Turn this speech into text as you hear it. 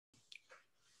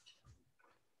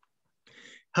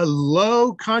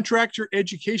Hello, Contractor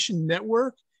Education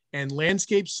Network and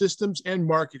Landscape Systems and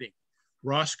Marketing.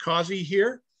 Ross Causey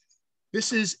here.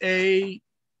 This is a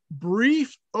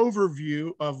brief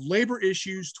overview of labor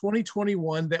issues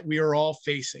 2021 that we are all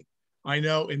facing. I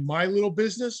know in my little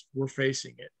business, we're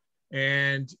facing it.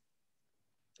 And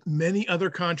many other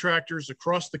contractors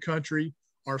across the country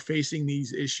are facing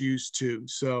these issues too.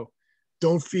 So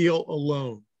don't feel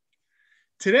alone.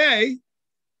 Today,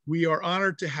 we are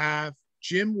honored to have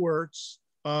Jim Wertz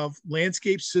of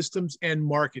Landscape Systems and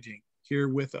Marketing here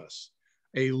with us,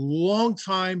 a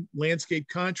longtime landscape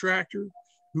contractor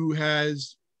who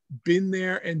has been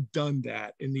there and done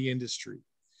that in the industry.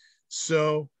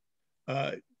 So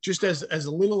just as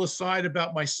a little aside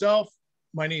about myself,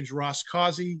 my name's Ross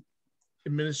Causey,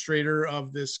 administrator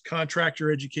of this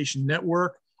Contractor Education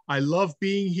Network. I love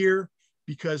being here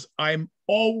because I'm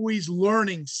always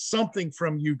learning something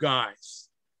from you guys.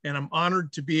 And I'm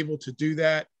honored to be able to do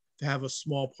that, to have a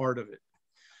small part of it.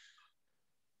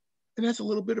 And that's a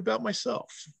little bit about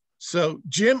myself. So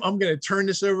Jim, I'm going to turn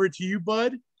this over to you,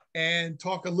 bud, and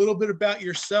talk a little bit about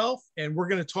yourself. And we're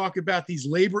going to talk about these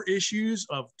labor issues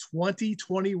of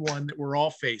 2021 that we're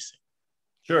all facing.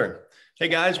 Sure. Hey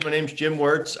guys, my name's Jim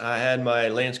Wertz. I had my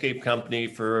landscape company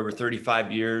for over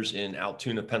 35 years in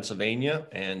Altoona, Pennsylvania.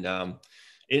 And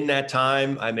in that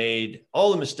time, I made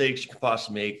all the mistakes you could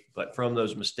possibly make, but from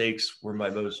those mistakes were my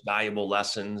most valuable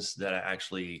lessons that I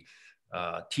actually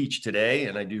teach today.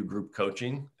 And I do group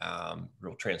coaching,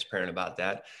 real transparent about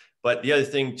that. But the other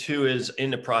thing too is in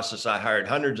the process, I hired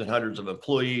hundreds and hundreds of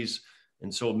employees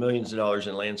and sold millions of dollars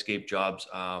in landscape jobs.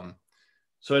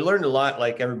 So I learned a lot,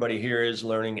 like everybody here is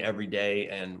learning every day.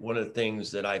 And one of the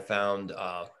things that I found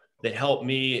that helped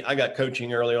me, I got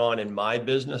coaching early on in my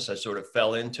business. I sort of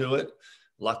fell into it.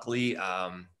 Luckily,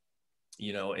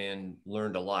 and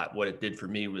learned a lot. What it did for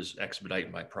me was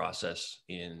expedite my process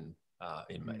in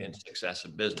success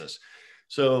of business.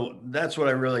 So that's what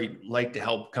I really like to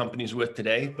help companies with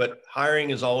today. But hiring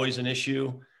is always an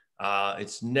issue.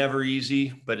 It's never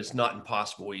easy, but it's not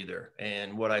impossible either.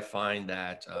 And what I find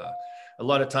that a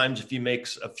lot of times, if you make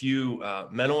a few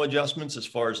mental adjustments as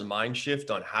far as a mind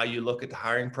shift on how you look at the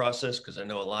hiring process, because I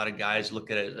know a lot of guys look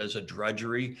at it as a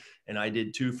drudgery, and I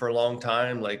did too for a long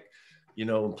time. Like,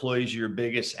 employees are your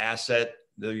biggest asset,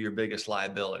 they're your biggest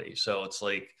liability. So it's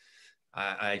like,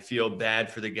 I feel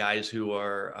bad for the guys who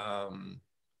are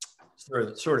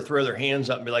sort of throw their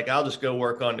hands up and be like, I'll just go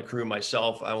work on the crew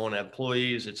myself. I won't have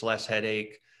employees. It's less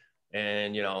headache.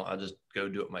 And, I'll just go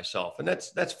do it myself. And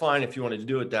that's fine if you want to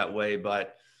do it that way,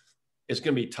 but it's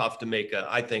going to be tough to make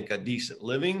I think a decent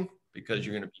living because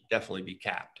you're going to definitely be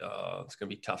capped. It's going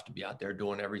to be tough to be out there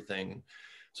doing everything.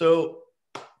 So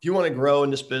if you want to grow in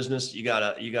this business, you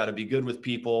gotta be good with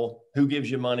people. Who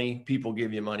gives you money? People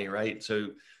give you money, right? So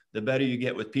the better you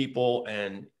get with people,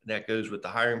 and that goes with the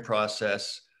hiring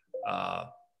process,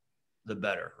 the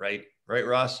better, right? Right,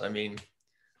 Ross? I mean,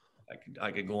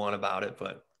 I could go on about it,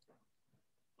 but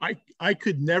I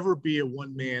could never be a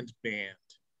one-man band.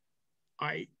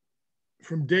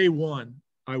 From day one,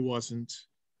 I wasn't.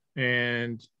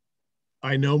 And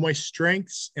I know my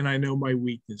strengths and I know my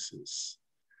weaknesses.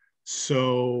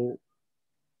 So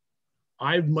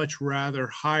I'd much rather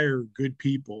hire good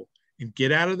people and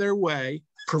get out of their way,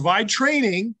 provide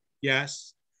training,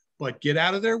 yes, but get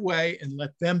out of their way and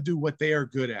let them do what they are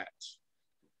good at.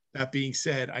 That being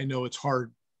said, I know it's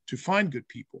hard to find good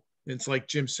people. It's like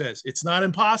Jim says, it's not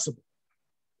impossible.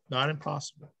 Not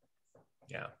impossible.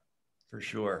 Yeah, for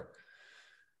sure.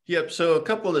 Yep. So a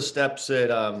couple of the steps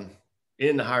that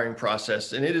in the hiring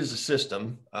process, and it is a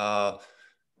system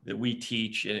that we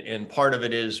teach. And part of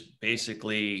it is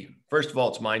basically, first of all,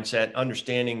 it's mindset,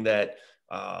 understanding that,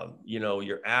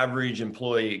 your average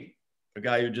employee, a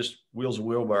guy who just wheels a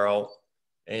wheelbarrow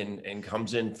and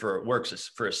comes in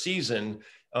works for a season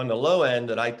on the low end,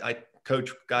 that I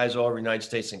coach guys all over the United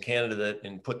States and Canada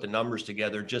and put the numbers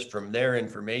together just from their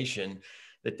information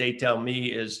that they tell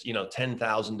me is,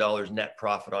 $10,000 net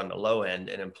profit on the low end,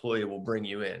 an employee will bring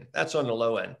you in. That's on the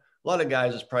low end. A lot of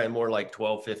guys is probably more like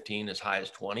 12, 15, as high as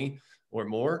 20 or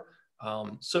more.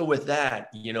 So with that,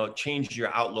 it changed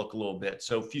your outlook a little bit.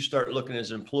 So if you start looking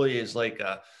as an employee as like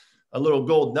a little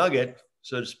gold nugget,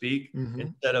 so to speak,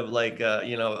 instead of like,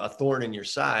 a thorn in your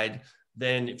side,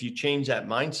 then if you change that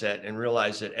mindset and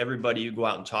realize that everybody you go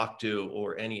out and talk to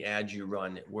or any ads you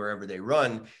run, wherever they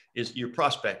run, is you're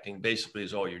prospecting basically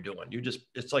is all you're doing.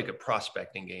 It's like a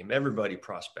prospecting game. Everybody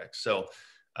prospects. So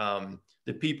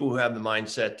the people who have the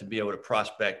mindset to be able to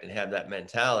prospect and have that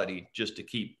mentality just to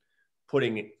keep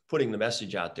putting the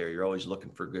message out there, you're always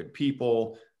looking for good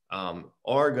people.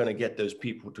 are going to get those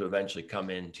people to eventually come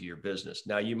into your business.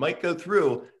 Now, you might go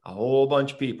through a whole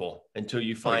bunch of people until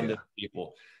you find those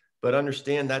people, but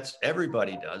understand that's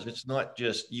everybody does. It's not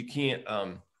just, you can't,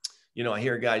 I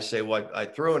hear guys say, well, I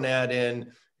throw an ad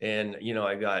in and,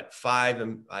 I've got five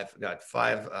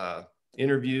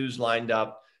interviews lined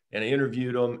up, and I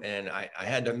interviewed them, and I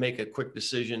had to make a quick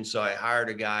decision. So I hired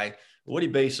a guy. What he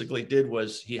basically did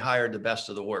was he hired the best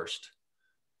of the worst,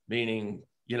 meaning,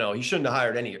 he shouldn't have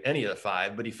hired any of the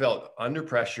five, but he felt under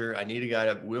pressure. I need a guy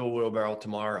to wheelbarrow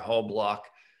tomorrow, haul block.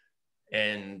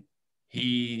 And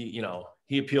he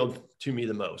appealed to me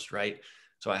the most, right?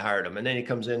 So I hired him. And then he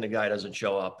comes in, the guy doesn't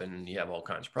show up, and you have all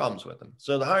kinds of problems with him.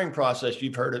 So the hiring process,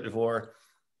 you've heard it before,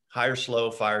 hire slow,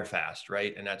 fire fast,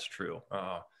 right? And that's true.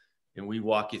 And we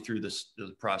walk you through the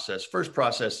process. First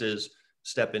process is,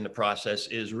 step in the process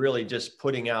is really just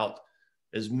putting out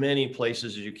as many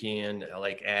places as you can,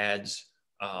 like ads,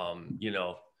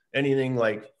 anything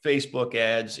like Facebook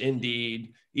ads,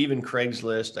 Indeed, even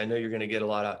Craigslist. I know you're going to get a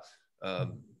lot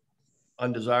of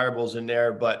undesirables in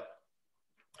there, but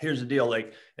here's the deal.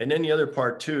 And then the other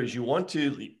part too, is you want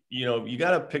to, you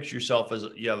got to picture yourself as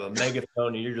you have a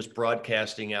megaphone and you're just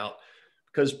broadcasting out,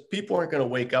 because people aren't going to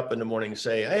wake up in the morning and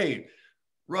say, hey,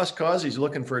 Russ Causey's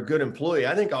looking for a good employee.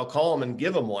 I think I'll call him and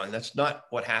give him one. That's not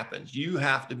what happens. You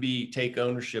have to take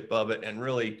ownership of it and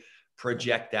really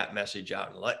project that message out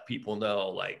and let people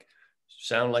know,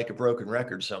 sound like a broken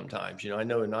record sometimes. I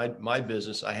know in my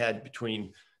business, I had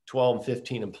between 12 and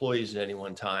 15 employees at any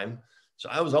one time. So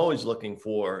I was always looking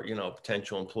for, a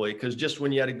potential employee, because just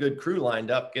when you had a good crew lined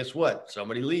up, guess what?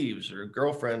 Somebody leaves, or a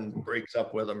girlfriend breaks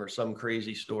up with them, or some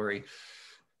crazy story,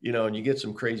 and you get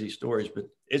some crazy stories. But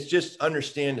it's just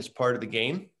understand it's part of the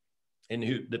game.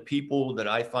 And the people that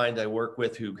I find I work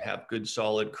with who have good,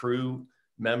 solid crew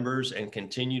members and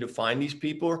continue to find these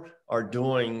people are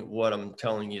doing what I'm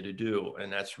telling you to do.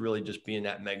 And that's really just being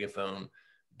that megaphone,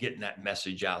 getting that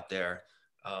message out there.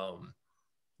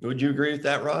 Would you agree with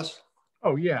that, Ross?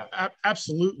 Oh yeah,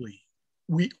 absolutely.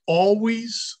 We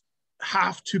always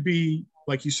have to be,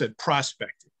 like you said,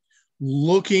 prospecting,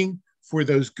 looking for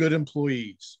those good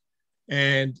employees,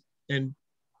 and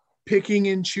picking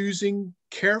and choosing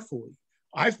carefully.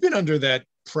 I've been under that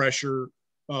pressure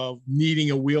of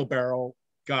needing a wheelbarrow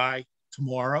guy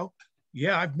tomorrow.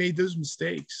 Yeah, I've made those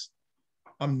mistakes.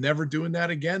 I'm never doing that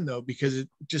again, though, because it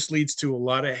just leads to a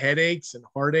lot of headaches and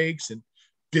heartaches and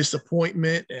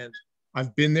disappointment. And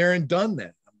I've been there and done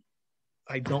that.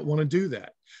 I don't want to do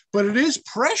that. But it is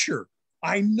pressure.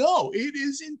 I know it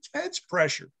is intense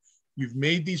pressure. You've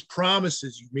made these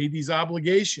promises, you've made these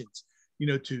obligations,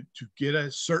 to get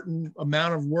a certain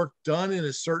amount of work done in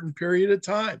a certain period of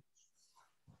time.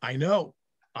 I know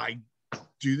I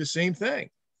do the same thing.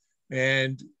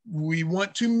 And we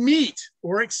want to meet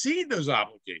or exceed those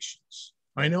obligations.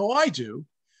 I know I do.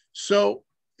 So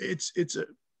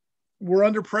we're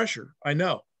under pressure. I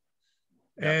know.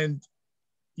 Yeah. And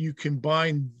you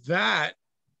combine that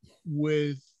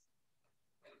with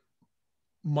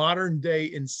modern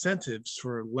day incentives,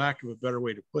 for lack of a better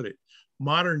way to put it,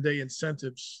 modern day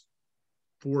incentives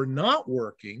for not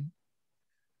working,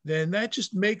 then that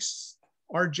just makes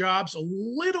our jobs a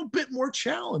little bit more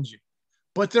challenging.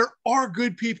 But there are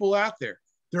good people out there.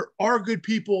 There are good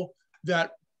people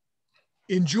that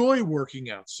enjoy working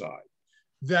outside,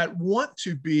 that want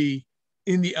to be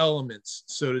in the elements,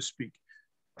 so to speak,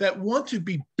 that want to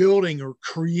be building or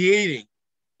creating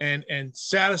and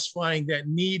satisfying that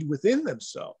need within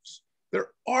themselves. There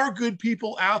are good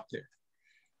people out there.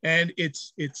 And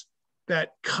it's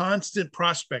that constant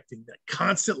prospecting, that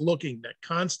constant looking, that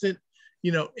constant,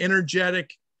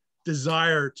 energetic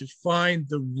desire to find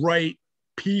the right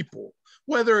people,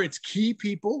 whether it's key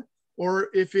people or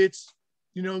if it's,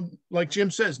 like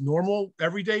Jim says, normal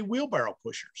everyday wheelbarrow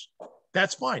pushers.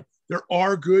 That's fine. There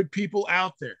are good people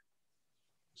out there.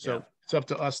 So yeah. It's up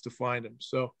to us to find them.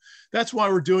 So that's why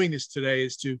we're doing this today,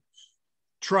 is to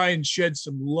try and shed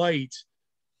some light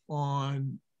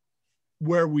on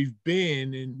where we've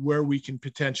been and where we can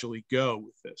potentially go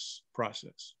with this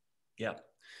process. Yeah.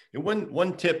 And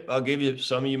one tip I'll give you,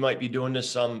 some of you might be doing this,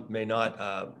 some may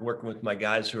not, working with my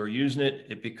guys who are using it.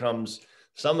 It becomes,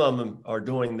 some of them are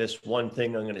doing this one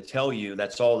thing I'm going to tell you,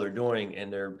 that's all they're doing,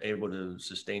 and they're able to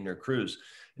sustain their crews.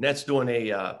 And that's doing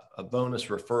a bonus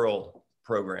referral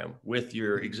program with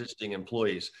your existing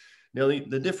employees. Now,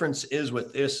 the difference is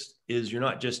with this is you're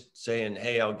not just saying,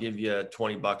 hey, I'll give you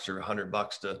 $20 or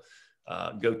 $100 to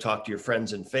go talk to your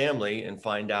friends and family and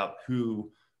find out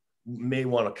who may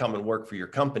want to come and work for your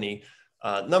company.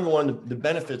 Number one, the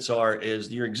benefits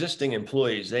is your existing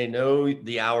employees. They know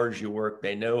the hours you work.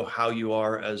 They know how you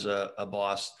are as a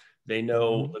boss. They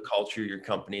know the culture of your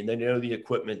company. They know the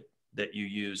equipment that you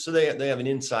use. So they have an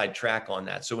inside track on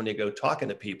that. So when they go talking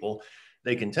to people,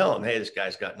 they can tell them, hey, this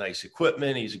guy's got nice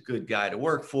equipment. He's a good guy to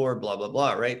work for, blah, blah,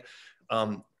 blah, right?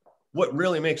 What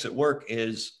really makes it work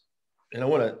is, and I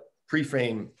want to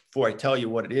pre-frame before I tell you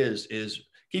what it is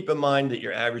keep in mind that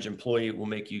your average employee will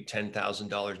make you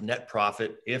 $10,000 net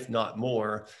profit, if not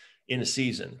more, in a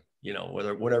season,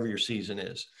 whatever your season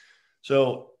is.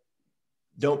 So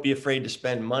don't be afraid to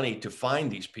spend money to find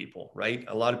these people, right?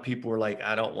 A lot of people are like,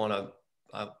 I don't want to,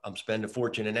 I'm spending a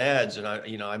fortune in ads, and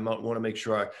I might want to make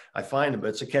sure I find them, but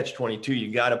it's a catch-22.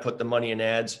 You got to put the money in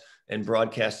ads and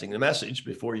broadcasting the message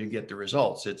before you get the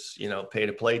results. It's, pay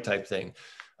to play type thing.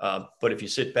 But if you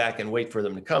sit back and wait for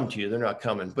them to come to you, they're not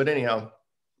coming. But anyhow,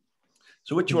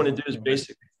 so what you want to do is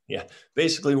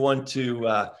basically want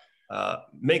to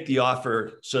make the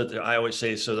offer so that I always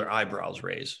say, so their eyebrows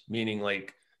raise, meaning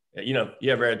like, you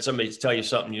ever had somebody tell you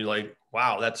something, you're like,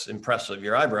 wow, that's impressive.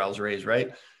 Your eyebrows raise,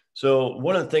 right? So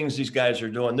one of the things these guys are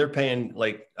doing, they're paying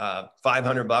like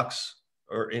 $500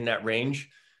 or in that range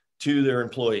to their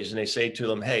employees. And they say to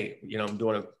them, hey, I'm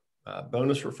doing a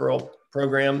bonus referral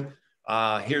program.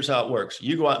 Here's how it works.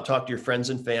 You go out and talk to your friends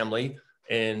and family,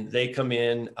 and they come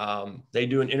in, they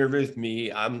do an interview with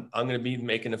me. I'm going to be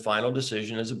making the final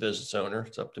decision as a business owner.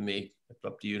 It's up to me. It's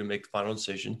up to you to make the final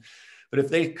decision. But if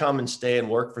they come and stay and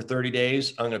work for 30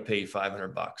 days, I'm going to pay you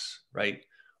 $500, right?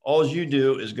 All you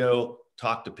do is go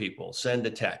talk to people, send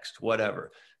a text,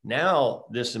 whatever. Now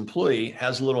this employee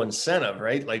has a little incentive,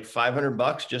 right? Like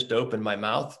 $500 just to open my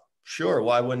mouth. Sure.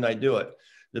 Why wouldn't I do it?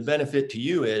 The benefit to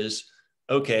you is,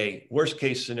 okay, worst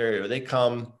case scenario, they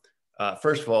come.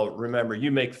 First of all, remember,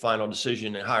 you make the final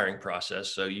decision in the hiring process.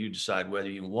 So you decide whether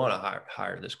you want to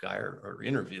hire this guy or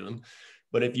interview them.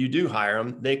 But if you do hire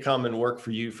them, they come and work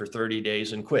for you for 30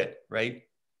 days and quit, right?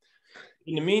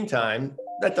 In the meantime,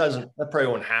 that probably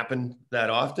won't happen that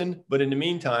often. But in the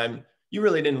meantime, you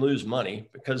really didn't lose money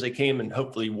because they came and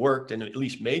hopefully worked and at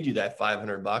least made you that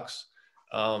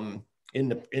 $500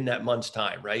 in that month's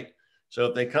time, right? So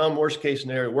if they come, worst case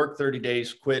scenario, work 30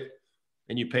 days, quit,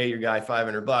 and you pay your guy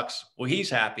 $500, well, he's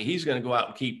happy. He's going to go out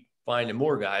and keep finding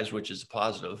more guys, which is a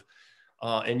positive.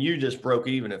 And you just broke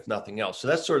even, if nothing else. So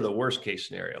that's sort of the worst case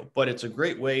scenario. But it's a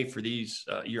great way for these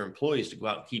your employees to go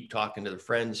out and keep talking to their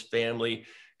friends, family,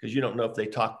 because you don't know if they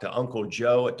talk to Uncle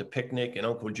Joe at the picnic, and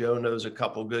Uncle Joe knows a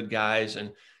couple good guys.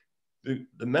 And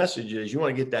the message is you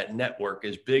want to get that network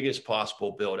as big as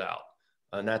possible built out.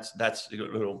 And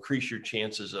it'll increase your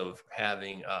chances of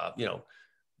having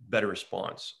better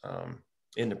response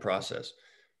in the process.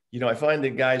 I find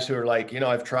that guys who are like,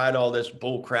 I've tried all this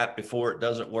bull crap before, it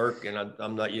doesn't work, and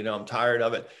I'm not, I'm tired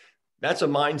of it. That's a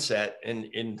mindset.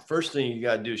 And first thing you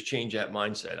got to do is change that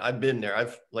mindset. I've been there.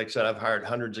 Like I said, I've hired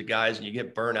hundreds of guys, and you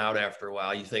get burnt out after a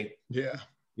while. You think,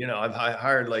 I've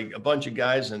hired like a bunch of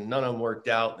guys and none of them worked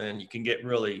out, and you can get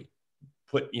really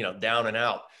put, down and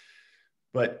out.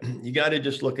 But you got to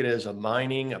just look at it as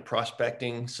a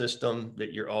prospecting system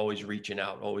that you're always reaching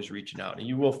out. And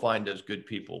you will find those good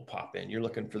people pop in. You're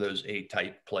looking for those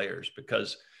A-type players,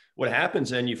 because what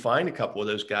happens then, you find a couple of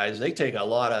those guys, they take a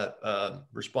lot of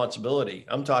responsibility.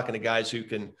 I'm talking to guys who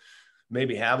can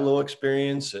maybe have a little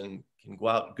experience and can go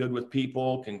out good with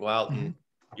people, can go out and,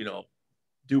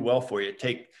 do well for you.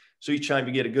 So each time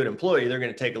you get a good employee, they're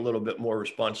going to take a little bit more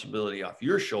responsibility off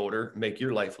your shoulder, make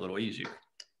your life a little easier.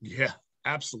 Yeah.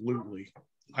 Absolutely.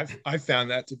 I found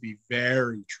that to be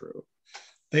very true.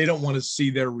 They don't want to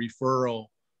see their referral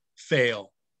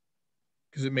fail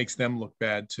because it makes them look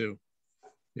bad too.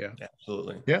 Yeah.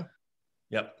 Absolutely. Yeah.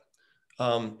 Yep.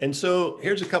 And so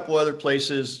here's a couple other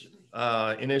places,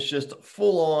 and it's just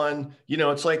full on,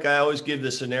 it's like I always give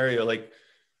this scenario, like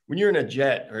when you're in a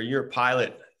jet or you're a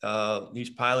pilot,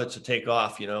 these pilots that take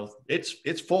off,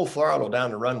 it's full throttle down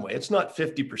the runway. It's not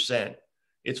 50%.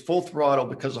 It's full throttle,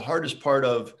 because the hardest part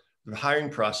of the hiring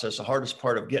process, the hardest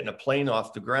part of getting a plane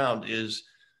off the ground is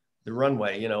the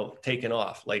runway, taking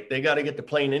off. Like they got to get the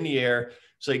plane in the air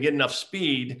so they get enough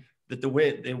speed that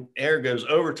the air goes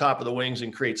over top of the wings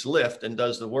and creates lift and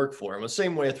does the work for them. The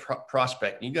same way with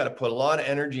prospecting. You got to put a lot of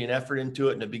energy and effort into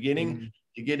it in the beginning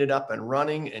to get it up and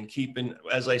running and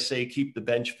as I say, keep the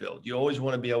bench filled. You always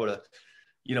want to be able to,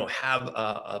 have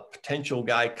a potential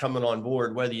guy coming on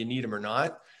board, whether you need him or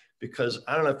not. Because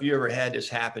I don't know if you ever had this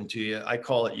happen to you. I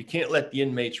call it, you can't let the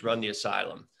inmates run the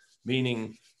asylum.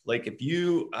 Meaning, like if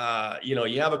you have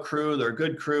a crew, they're a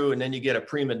good crew, and then you get a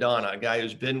prima donna, a guy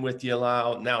who's been with you a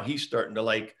while. Now he's starting to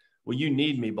like, well, you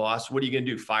need me, boss. What are you going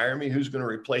to do? Fire me? Who's going to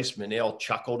replace me? And they all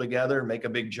chuckle together, make a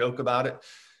big joke about it.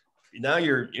 Now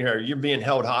you're being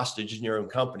held hostage in your own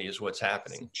company is what's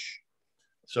happening.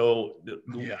 So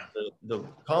Yeah. the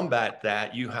combat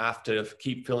that, you have to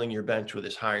keep filling your bench with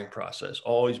this hiring process,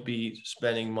 always be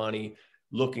spending money,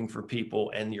 looking for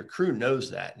people, and your crew knows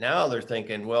that. Now they're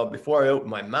thinking, well, before I open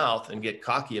my mouth and get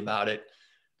cocky about it,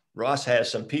 Ross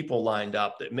has some people lined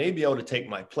up that may be able to take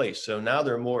my place. So now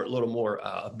they're a little more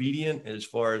obedient as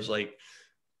far as like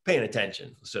paying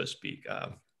attention, so to speak.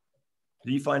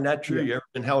 Do you find that true? Yeah. You ever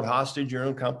been held hostage in your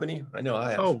own company? I know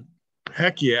I have. Oh,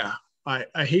 heck yeah.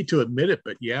 I hate to admit it,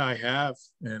 but yeah, I have.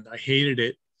 And I hated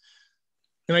it.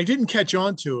 And I didn't catch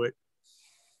on to it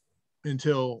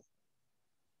until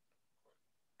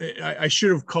I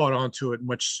should have caught on to it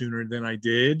much sooner than I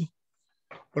did.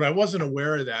 But I wasn't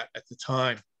aware of that at the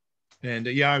time. And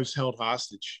yeah, I was held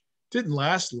hostage. Didn't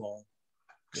last long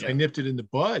because I nipped it in the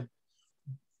bud,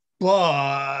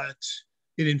 but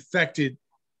it infected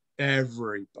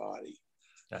everybody.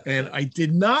 And I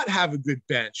did not have a good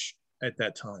bench at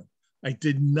that time. I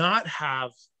did not have,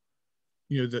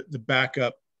 the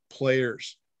backup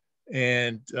players,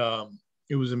 and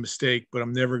it was a mistake, but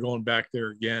I'm never going back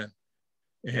there again.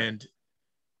 And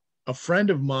a friend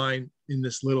of mine in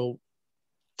this little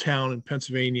town in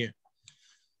Pennsylvania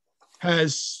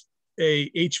has a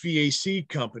HVAC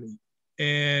company,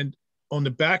 and on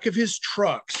the back of his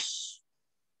trucks,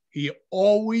 he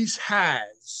always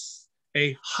has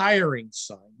a hiring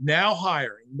sign, now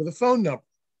hiring, with a phone number.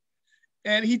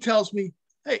 And he tells me,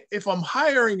 hey, if I'm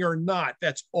hiring or not,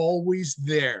 that's always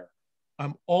there.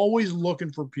 I'm always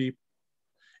looking for people.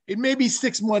 It may be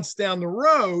 6 months down the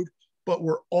road, but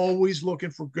we're always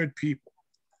looking for good people.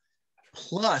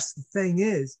 Plus, the thing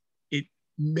is, it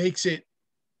makes it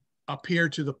appear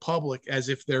to the public as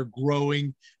if they're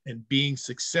growing and being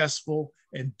successful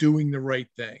and doing the right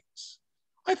things.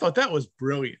 I thought that was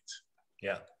brilliant.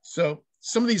 Yeah. So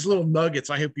some of these little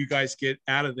nuggets I hope you guys get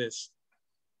out of this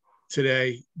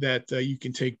today that you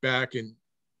can take back and,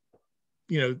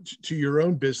 to your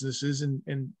own businesses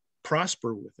and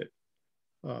prosper with it.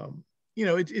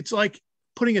 It's like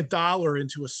putting $1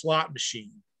 into a slot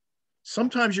machine.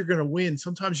 Sometimes you're going to win,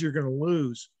 sometimes you're going to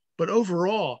lose. But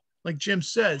overall, like Jim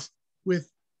says, with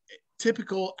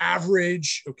typical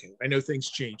average, okay, I know things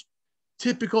change,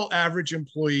 typical average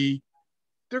employee,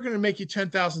 they're going to make you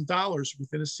 $10,000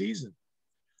 within a season.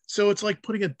 So it's like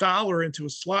putting $1 into a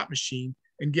slot machine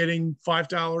and getting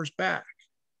 $5 back.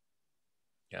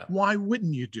 Yeah. Why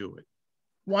wouldn't you do it?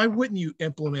 Why wouldn't you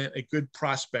implement a good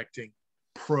prospecting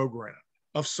program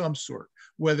of some sort,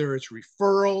 whether it's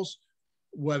referrals,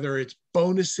 whether it's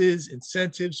bonuses,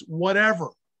 incentives, whatever?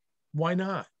 Why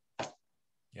not?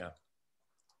 Yeah.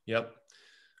 Yep.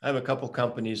 I have a couple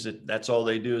companies that's all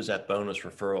they do is that bonus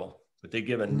referral, but they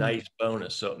give a nice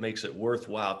bonus. So it makes it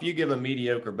worthwhile. If you give a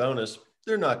mediocre bonus,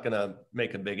 they're not going to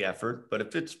make a big effort, but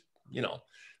if it's,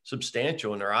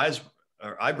 substantial and their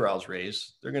eyebrows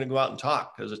raised, they're going to go out and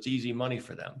talk because it's easy money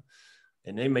for them.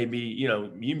 And they may be,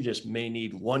 you just may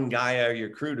need one guy out of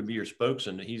your crew to be your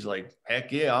spokesman. He's like,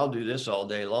 heck yeah, I'll do this all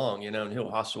day long, and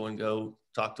he'll hustle and go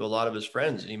talk to a lot of his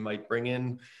friends. And he might bring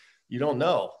in, you don't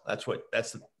know. That's sort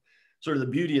of the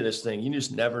beauty of this thing. You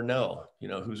just never know,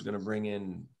 who's going to bring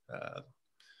in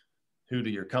who to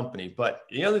your company. But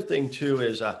the other thing too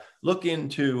is look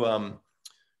into,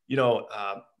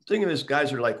 thinking of this,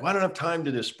 guys are like, well, I don't have time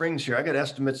to do springs here. I got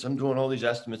estimates. I'm doing all these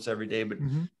estimates every day, but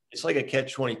it's like a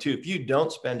catch-22. If you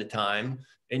don't spend the time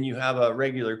and you have a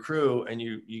regular crew and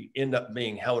you end up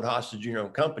being held hostage in your own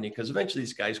company, because eventually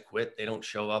these guys quit, they don't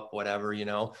show up, whatever,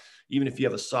 even if you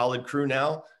have a solid crew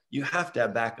now, you have to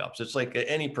have backups. It's like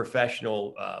any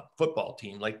professional football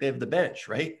team, like they have the bench,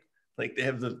 right? Like they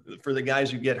have for the guys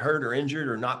who get hurt or injured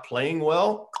or not playing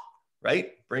well,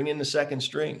 right? Bring in the second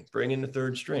string, bring in the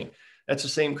third string. That's the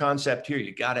same concept here.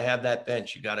 You got to have that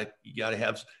bench. You got to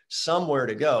have somewhere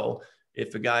to go.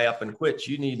 If a guy up and quits,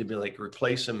 you need to be like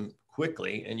replace him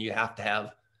quickly. And you have to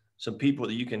have some people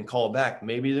that you can call back.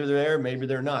 Maybe they're there, maybe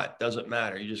they're not. Doesn't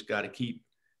matter. You just got to keep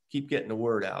getting the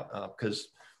word out because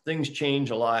things change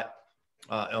a lot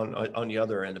on the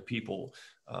other end of people.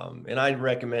 And I'd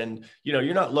recommend,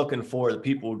 you're not looking for the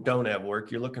people who don't have work.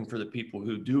 You're looking for the people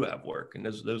who do have work. And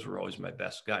those were always my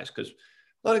best guys, because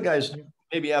a lot of guys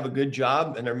maybe have a good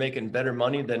job and they're making better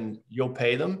money than you'll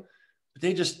pay them, but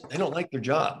they don't like their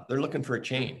job. They're looking for a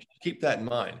change. Keep that in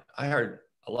mind. I hired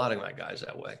a lot of my guys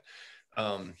that way.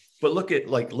 But look at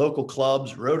like local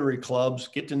clubs, Rotary clubs,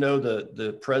 get to know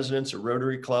the presidents of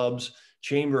Rotary clubs,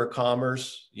 Chamber of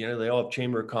Commerce, they all have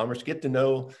Chamber of Commerce, get to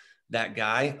know that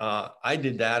guy. I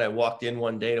did that. I walked in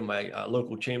one day to my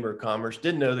local Chamber of Commerce,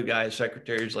 didn't know the guy,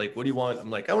 secretary's like, what do you want? I'm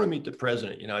like, I want to meet the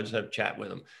president. I just have a chat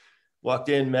with him. Walked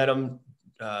in, met him,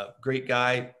 great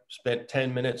guy, spent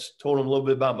 10 minutes, told him a little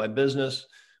bit about my business.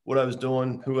 what I was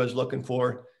doing, who I was looking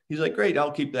for. He's like, great,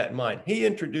 I'll keep that in mind. He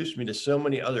introduced me to so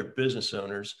many other business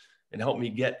owners and helped me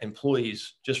get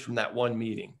employees just from that one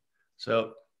meeting.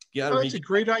 So you got to That's a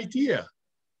great idea.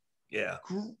 Yeah.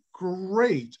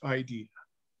 Great idea.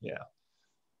 Yeah.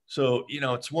 So,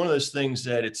 it's one of those things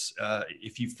that it's,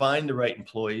 if you find the right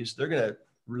employees, they're going to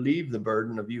relieve the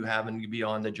burden of you having to be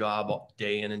on the job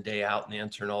day in and day out and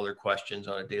answering all their questions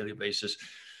on a daily basis.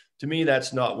 To me,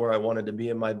 that's not where I wanted to be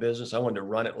in my business. I wanted to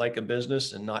run it like a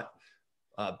business and not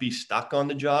be stuck on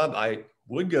the job. I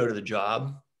would go to the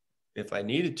job if I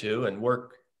needed to and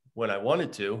work when I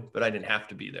wanted to, but I didn't have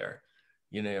to be there,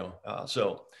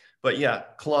 but yeah,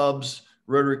 clubs,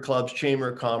 Rotary clubs, Chamber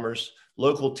of Commerce,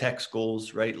 local tech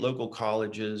schools, right? Local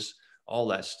colleges, all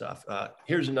that stuff.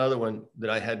 Here's another one that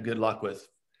I had good luck with.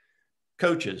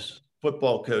 Coaches,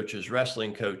 football coaches,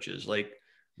 wrestling coaches, like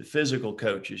the physical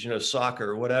coaches, soccer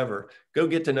or whatever. Go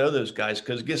get to know those guys,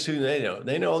 because guess who they know?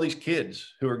 They know all these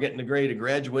kids who are getting the grade to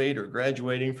graduate or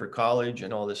graduating for college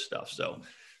and all this stuff. So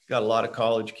got a lot of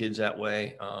college kids that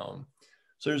way.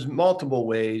 So there's multiple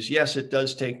ways. Yes, it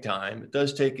does take time. It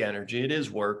does take energy. It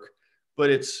is work, but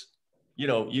it's,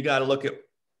 you got to look at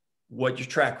what your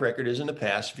track record is in the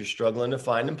past. If you're struggling to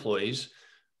find employees,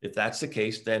 if that's the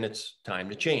case, then it's time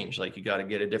to change. Like, you got to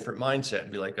get a different mindset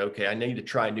and be like, okay, I need to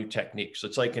try new techniques. So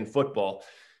it's like in football,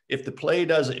 if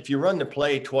you run the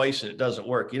play twice and it doesn't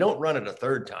work, you don't run it a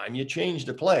third time. You change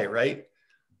the play, right?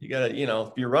 You got to,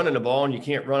 if you're running the ball and you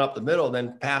can't run up the middle,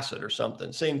 then pass it or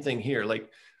something. Same thing here. Like,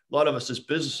 a lot of us as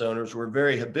business owners, we're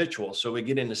very habitual. So we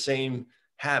get in the same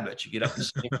habits. You get up the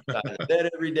same side of the bed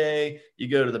every day. You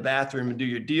go to the bathroom and do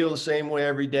your deal the same way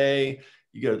every day.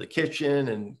 You go to the kitchen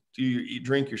and you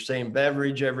drink your same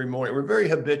beverage every morning. We're very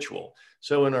habitual.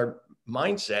 So in our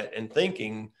mindset and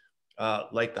thinking,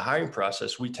 like the hiring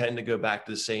process, we tend to go back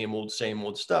to the same old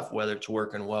stuff, whether it's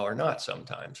working well or not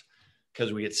sometimes,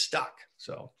 because we get stuck.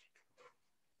 So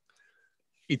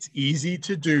it's easy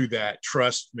to do that.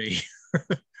 Trust me.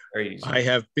 Very easy. I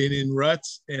have been in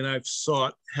ruts and I've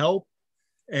sought help,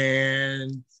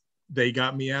 and they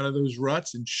got me out of those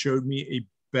ruts and showed me a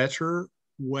better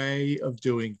way of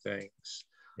doing things.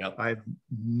 Yep. I've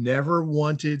never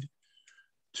wanted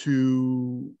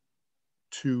to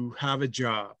have a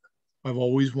job. I've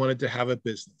always wanted to have a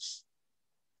business.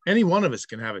 Any one of us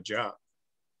can have a job.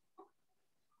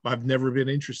 I've never been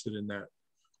interested in that.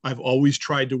 I've always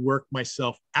tried to work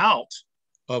myself out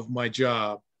of my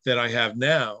job that I have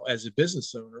now as a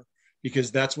business owner,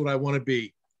 because that's what I want to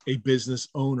be, a business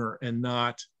owner, and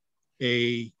not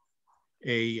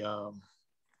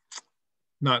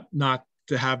not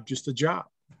to have just a job.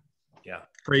 Yeah.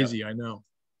 Crazy. Yep. I know.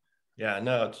 Yeah,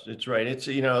 no, it's right. It's,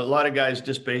 a lot of guys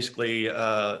just basically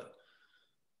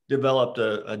developed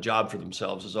a job for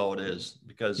themselves is all it is.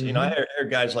 Because, I hear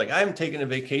guys like, I haven't taken a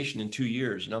vacation in 2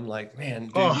 years. And I'm like, man,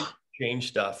 dude, you change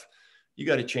stuff. You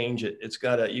got to change it.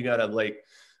 You got to like,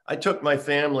 I took my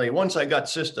family, once I got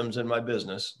systems in my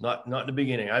business, not in the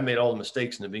beginning. I made all the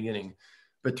mistakes in the beginning,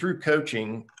 but through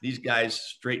coaching, these guys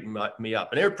straightened me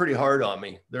up, and they were pretty hard on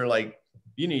me. They're like,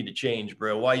 you need to change,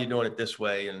 bro. Why are you doing it this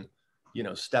way? And,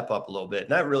 step up a little bit.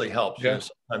 And that really helps. Yeah.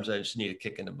 Sometimes I just need a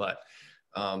kick in the butt.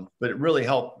 But it really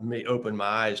helped me open my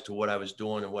eyes to what I was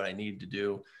doing and what I needed to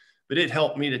do. But it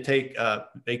helped me to take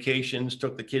vacations,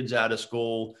 took the kids out of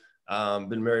school.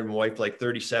 Been married to my wife like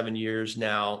 37 years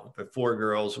now, for 4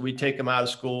 girls. We take them out of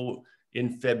school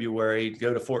in February,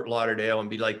 go to Fort Lauderdale and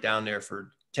be like down there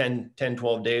for 10,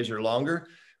 12 days or longer,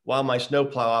 while my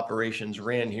snowplow operations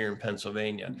ran here in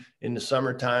Pennsylvania. In the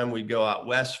summertime, we'd go out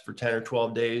west for 10 or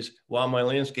 12 days while my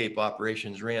landscape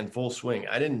operations ran full swing.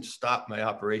 I didn't stop my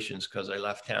operations because I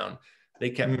left town. They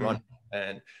kept running.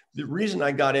 And the reason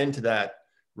I got into that,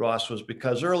 Ross, was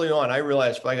because early on, I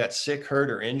realized if I got sick, hurt,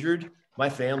 or injured, my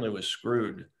family was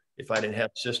screwed if I didn't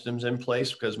have systems in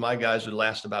place, because my guys would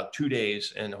last about 2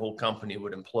 days and the whole company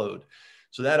would implode.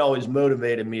 So that always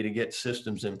motivated me to get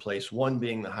systems in place, one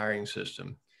being the hiring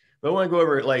system. But I want to go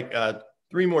over like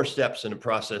 3 more steps in the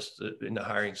process in the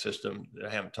hiring system that I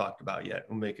haven't talked about yet.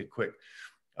 We'll make it quick.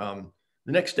 The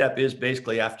next step is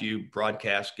basically after you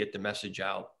broadcast, get the message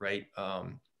out, right?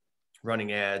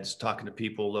 Running ads, talking to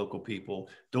people, local people,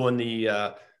 doing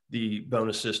the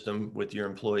bonus system with your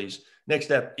employees. Next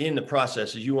step in the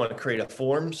process is you want to create a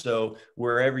form. So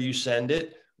wherever you send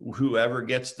it, whoever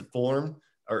gets the form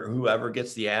or whoever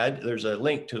gets the ad, there's a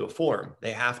link to a form.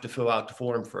 They have to fill out the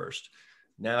form first.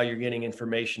 Now you're getting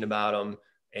information about them,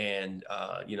 and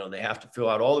they have to fill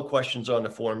out all the questions on the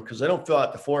form, because they don't fill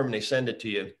out the form and they send it to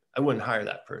you. I wouldn't hire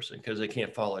that person because they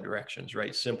can't follow directions,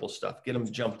 right? Simple stuff. Get them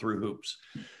to jump through hoops.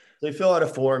 They fill out a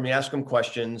form. You ask them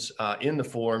questions in the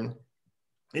form.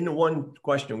 in the one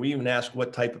question, we even ask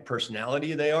what type of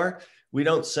personality they are. We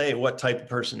don't say what type of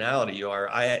personality you are.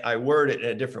 I word it in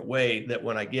a different way that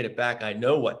when I get it back, I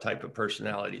know what type of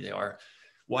personality they are.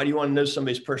 Why do you want to know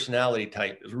somebody's personality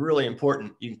type? It's really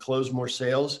important. You can close more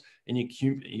sales, and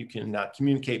you can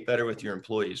communicate better with your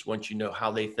employees once you know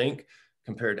how they think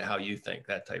compared to how you think,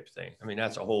 that type of thing. I mean,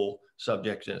 that's a whole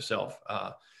subject in itself.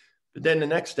 But then the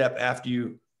next step after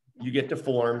you get the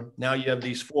form, now you have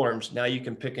these forms. Now you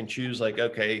can pick and choose, like,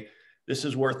 okay, this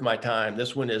is worth my time.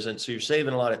 This one isn't. So you're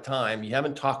saving a lot of time. You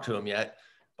haven't talked to them yet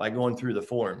by going through the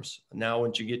forms. Now,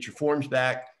 once you get your forms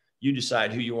back, you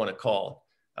decide who you want to call.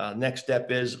 Next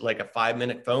step is like a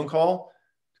 5-minute phone call.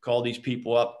 Call these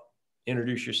people up,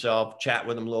 introduce yourself, chat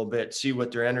with them a little bit, see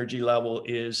what their energy level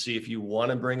is, see if you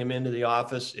want to bring them into the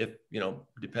office, if,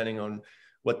 depending on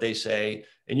what they say.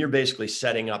 And you're basically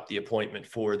setting up the appointment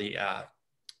for the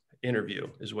interview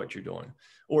is what you're doing,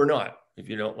 or not. If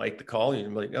you don't like the call, you're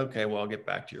like, okay, well, I'll get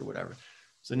back to you or whatever.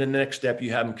 So then the next step,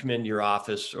 you have them come into your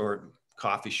office or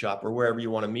coffee shop or wherever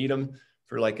you want to meet them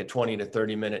for like a 20 to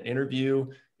 30-minute interview.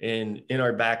 And in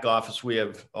our back office, we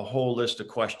have a whole list of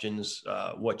questions,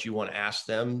 what you want to ask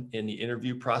them in the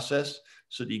interview process,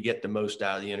 so that you get the most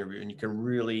out of the interview, and you can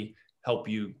really help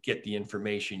you get the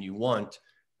information you want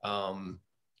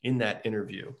in that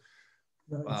interview.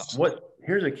 Nice.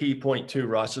 Here's a key point too,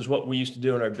 Ross, is what we used to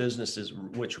do in our businesses,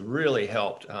 which really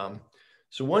helped.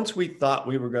 So once we thought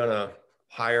we were going to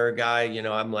hire a guy,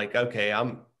 I'm like, okay,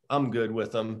 I'm good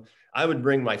with them. I would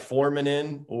bring my foreman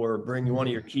in, or bring one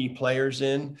of your key players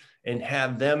in, and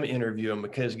have them interview him,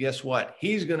 because guess what?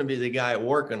 He's going to be the guy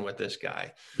working with this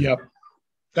guy. Yep.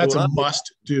 That's a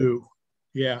must do.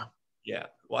 Yeah. Yeah.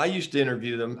 Well, I used to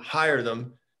interview them, hire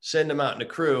them, send them out in the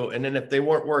crew. And then if they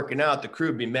weren't working out, the crew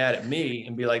would be mad at me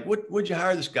and be like, what'd you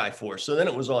hire this guy for? So then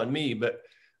it was on me. But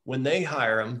when they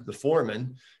hire him, the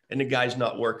foreman, and the guy's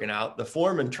not working out, the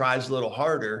foreman tries a little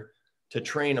harder to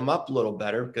train him up a little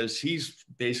better, because he's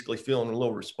basically feeling a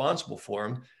little responsible for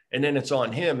him. And then it's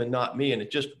on him and not me. And it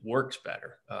just works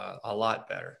better, a lot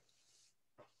better.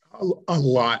 A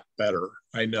lot better.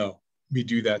 I know. We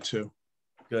do that too.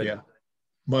 Good. Yeah.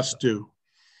 Must do.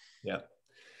 Yeah.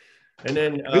 And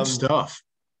then good stuff.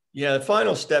 Yeah. The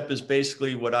final step is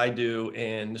basically what I do.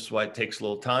 And this is why it takes a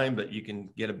little time, but you can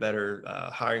get a better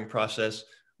hiring process.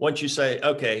 Once you say,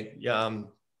 okay,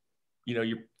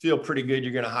 you feel pretty good,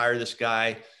 you're going to hire this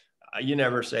guy. You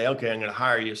never say, okay, I'm going to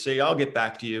hire you. Say, I'll get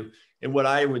back to you. And what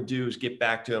I would do is get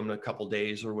back to him in a couple of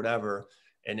days or whatever,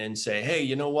 and then say, hey,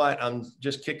 you know what? I'm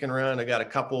just kicking around. I got a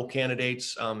couple of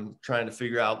candidates. I'm trying to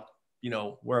figure out,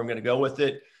 where I'm going to go with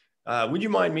it. Would you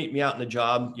mind meeting me out in the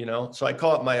job? So I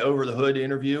call it my over the hood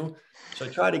interview. So I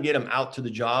try to get them out to the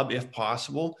job if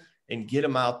possible, and get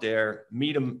them out there,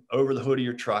 meet them over the hood of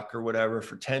your truck or whatever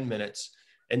for 10 minutes.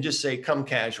 And just say, come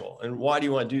casual. And why do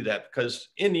you want to do that? Because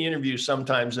in the interview,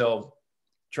 sometimes they'll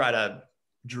try to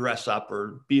dress up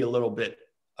or be a little bit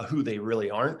who they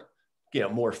really aren't,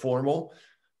 more formal.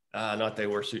 Not they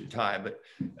wear suit and tie, but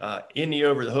in the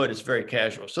over the hood, it's very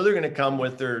casual. So they're going to come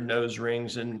with their nose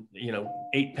rings and,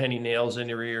 8 penny nails in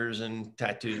their ears and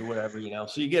tattoos or whatever,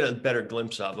 so you get a better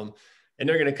glimpse of them. And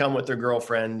they're going to come with their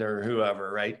girlfriend or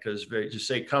whoever, right? Because just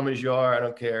say, come as you are. I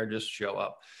don't care. Just show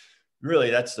up. Really,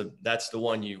 that's the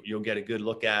one you'll get a good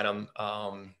look at them.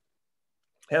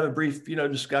 Have a brief,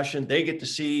 discussion. They get to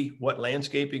see what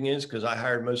landscaping is, because I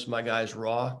hired most of my guys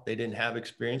raw. They didn't have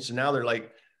experience. And now they're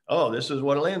like, oh, this is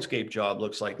what a landscape job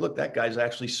looks like. Look, that guy's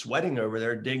actually sweating over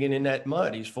there, digging in that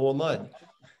mud. He's full of mud.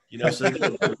 So they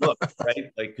get a good look,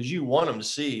 right? Like, because you want them to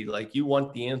see, like, you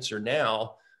want the answer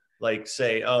now, like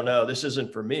say, oh no, this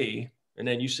isn't for me. And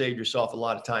then you saved yourself a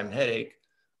lot of time and headache.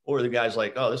 Or the guy's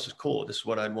like, oh, this is cool. This is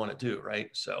what I'd want to do, right?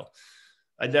 So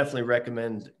I definitely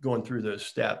recommend going through those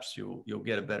steps. You'll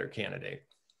get a better candidate.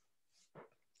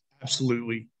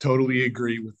 Absolutely. Totally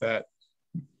agree with that.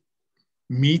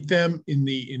 Meet them in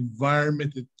the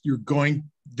environment that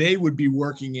they would be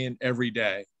working in every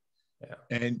day. Yeah.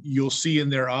 And you'll see in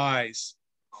their eyes,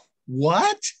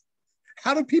 what?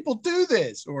 How do people do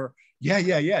this? Or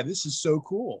yeah, this is so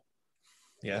cool.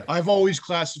 Yeah. I've always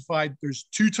classified, there's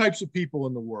 2 types of people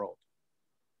in the world.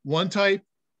 One type,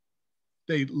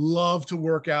 they love to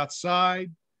work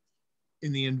outside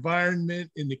in the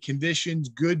environment, in the conditions,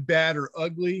 good, bad, or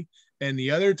ugly. And the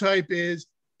other type is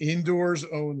indoors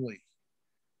only.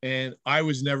 And I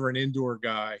was never an indoor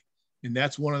guy. And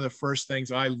that's one of the first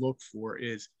things I look for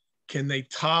is, can they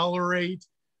tolerate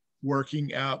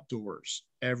working outdoors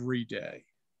every day?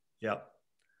 Yep.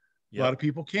 A lot of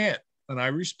people can't. And I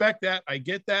respect that. I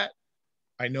get that.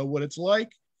 I know what it's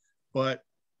like, but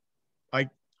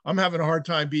I'm having a hard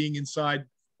time being inside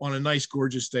on a nice,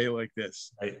 gorgeous day like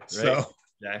this. Right. So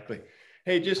exactly.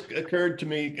 Hey, just occurred to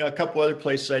me a couple other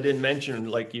places I didn't mention,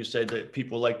 like you said, that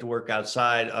people like to work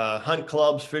outside, hunt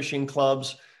clubs, fishing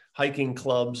clubs, hiking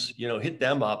clubs, hit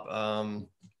them up.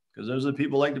 Because those are the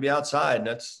people who like to be outside. And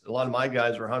that's a lot of my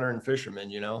guys were hunter and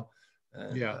fishermen,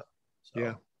 And, yeah. So.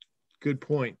 Yeah. Good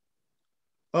point.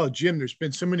 Oh, Jim, there's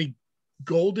been so many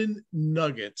golden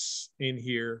nuggets in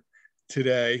here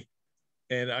today.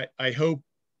 And I hope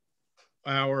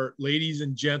our ladies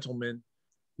and gentlemen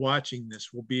watching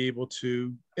this will be able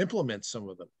to implement some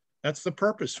of them. That's the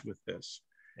purpose with this.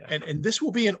 Yeah. And this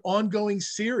will be an ongoing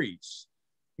series.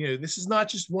 This is not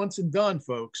just once and done,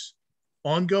 folks.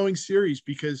 Ongoing series,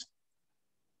 because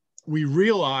we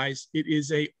realize it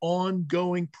is a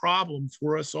ongoing problem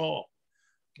for us all.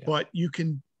 Yeah. But you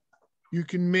can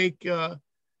make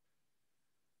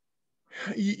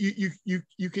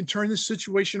you can turn this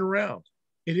situation around.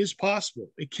 It is possible.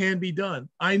 It can be done.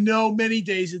 I know many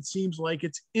days it seems like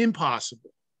it's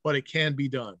impossible, but it can be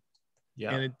done.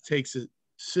 Yeah. And it takes a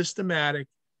systematic,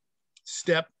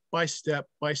 step by step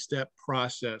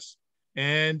process.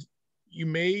 And you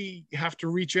may have to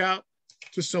reach out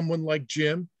to someone like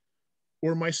Jim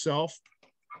or myself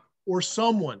or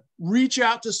someone. Reach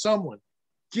out to someone.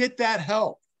 Get that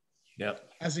help. Yep.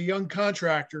 As a young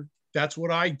contractor, that's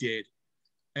what I did.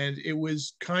 And it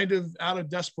was kind of out of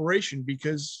desperation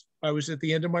because I was at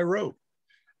the end of my rope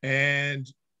and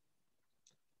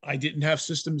I didn't have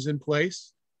systems in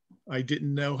place. I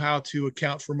didn't know how to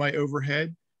account for my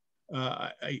overhead.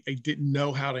 I didn't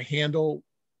know how to handle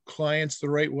clients the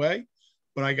right way,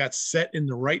 but I got set in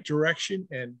the right direction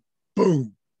and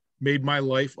boom, made my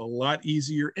life a lot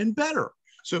easier and better.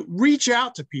 So reach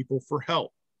out to people for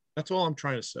help. That's all I'm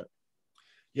trying to say.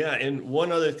 Yeah. And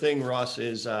one other thing, Ross,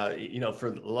 is, for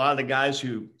a lot of the guys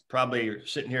who probably are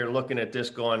sitting here looking at this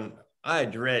going, I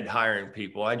dread hiring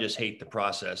people. I just hate the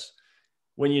process.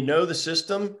 When you know the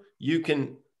system, you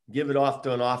can give it off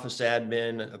to an office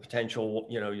admin, a potential,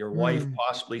 your wife,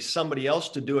 possibly somebody else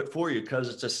to do it for you because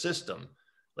it's a system.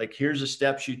 Like, here's the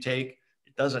steps you take.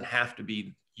 It doesn't have to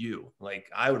be you. Like,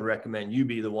 I would recommend you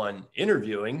be the one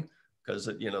interviewing because,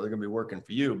 they're going to be working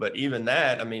for you. But even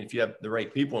that, I mean, if you have the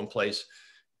right people in place,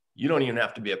 you don't even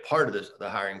have to be a part of the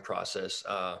hiring process.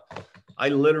 I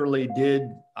literally did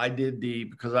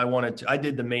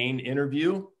the main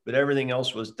interview, but everything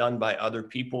else was done by other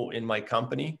people in my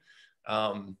company.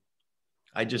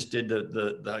 I just did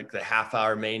the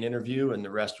half-hour main interview and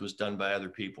the rest was done by other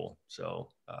people. So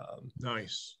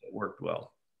nice. It worked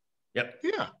well. Yep.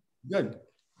 Yeah.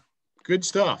 Good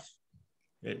stuff.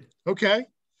 Good. Okay.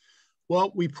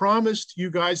 Well, we promised you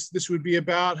guys this would be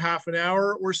about half an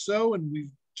hour or so, and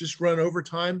we've just run over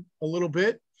time a little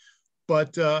bit.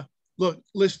 But look,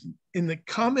 listen, in the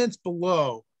comments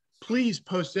below, please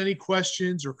post any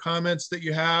questions or comments that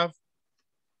you have.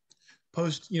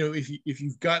 Post, if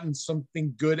you've gotten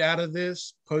something good out of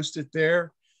this, post it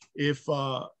there. If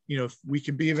if we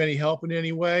can be of any help in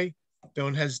any way,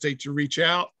 don't hesitate to reach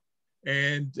out.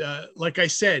 And like I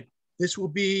said, this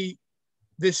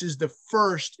is the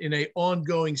first in an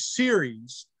ongoing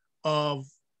series of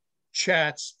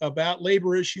chats about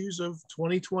labor issues of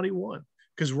 2021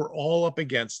 because we're all up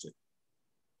against it.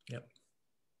 Yep.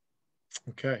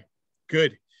 Okay,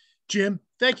 good. Jim,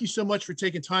 thank you so much for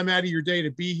taking time out of your day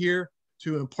to be here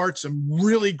to impart some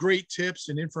really great tips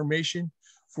and information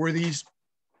for these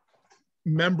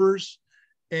members,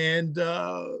 and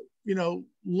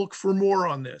look for more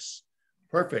on this.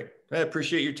 Perfect. I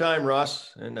appreciate your time,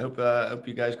 Ross, and I hope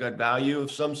you guys got value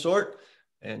of some sort.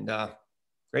 And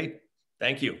great.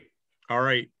 Thank you. All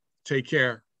right. Take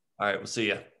care. All right. We'll see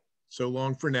you. So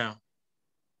long for now.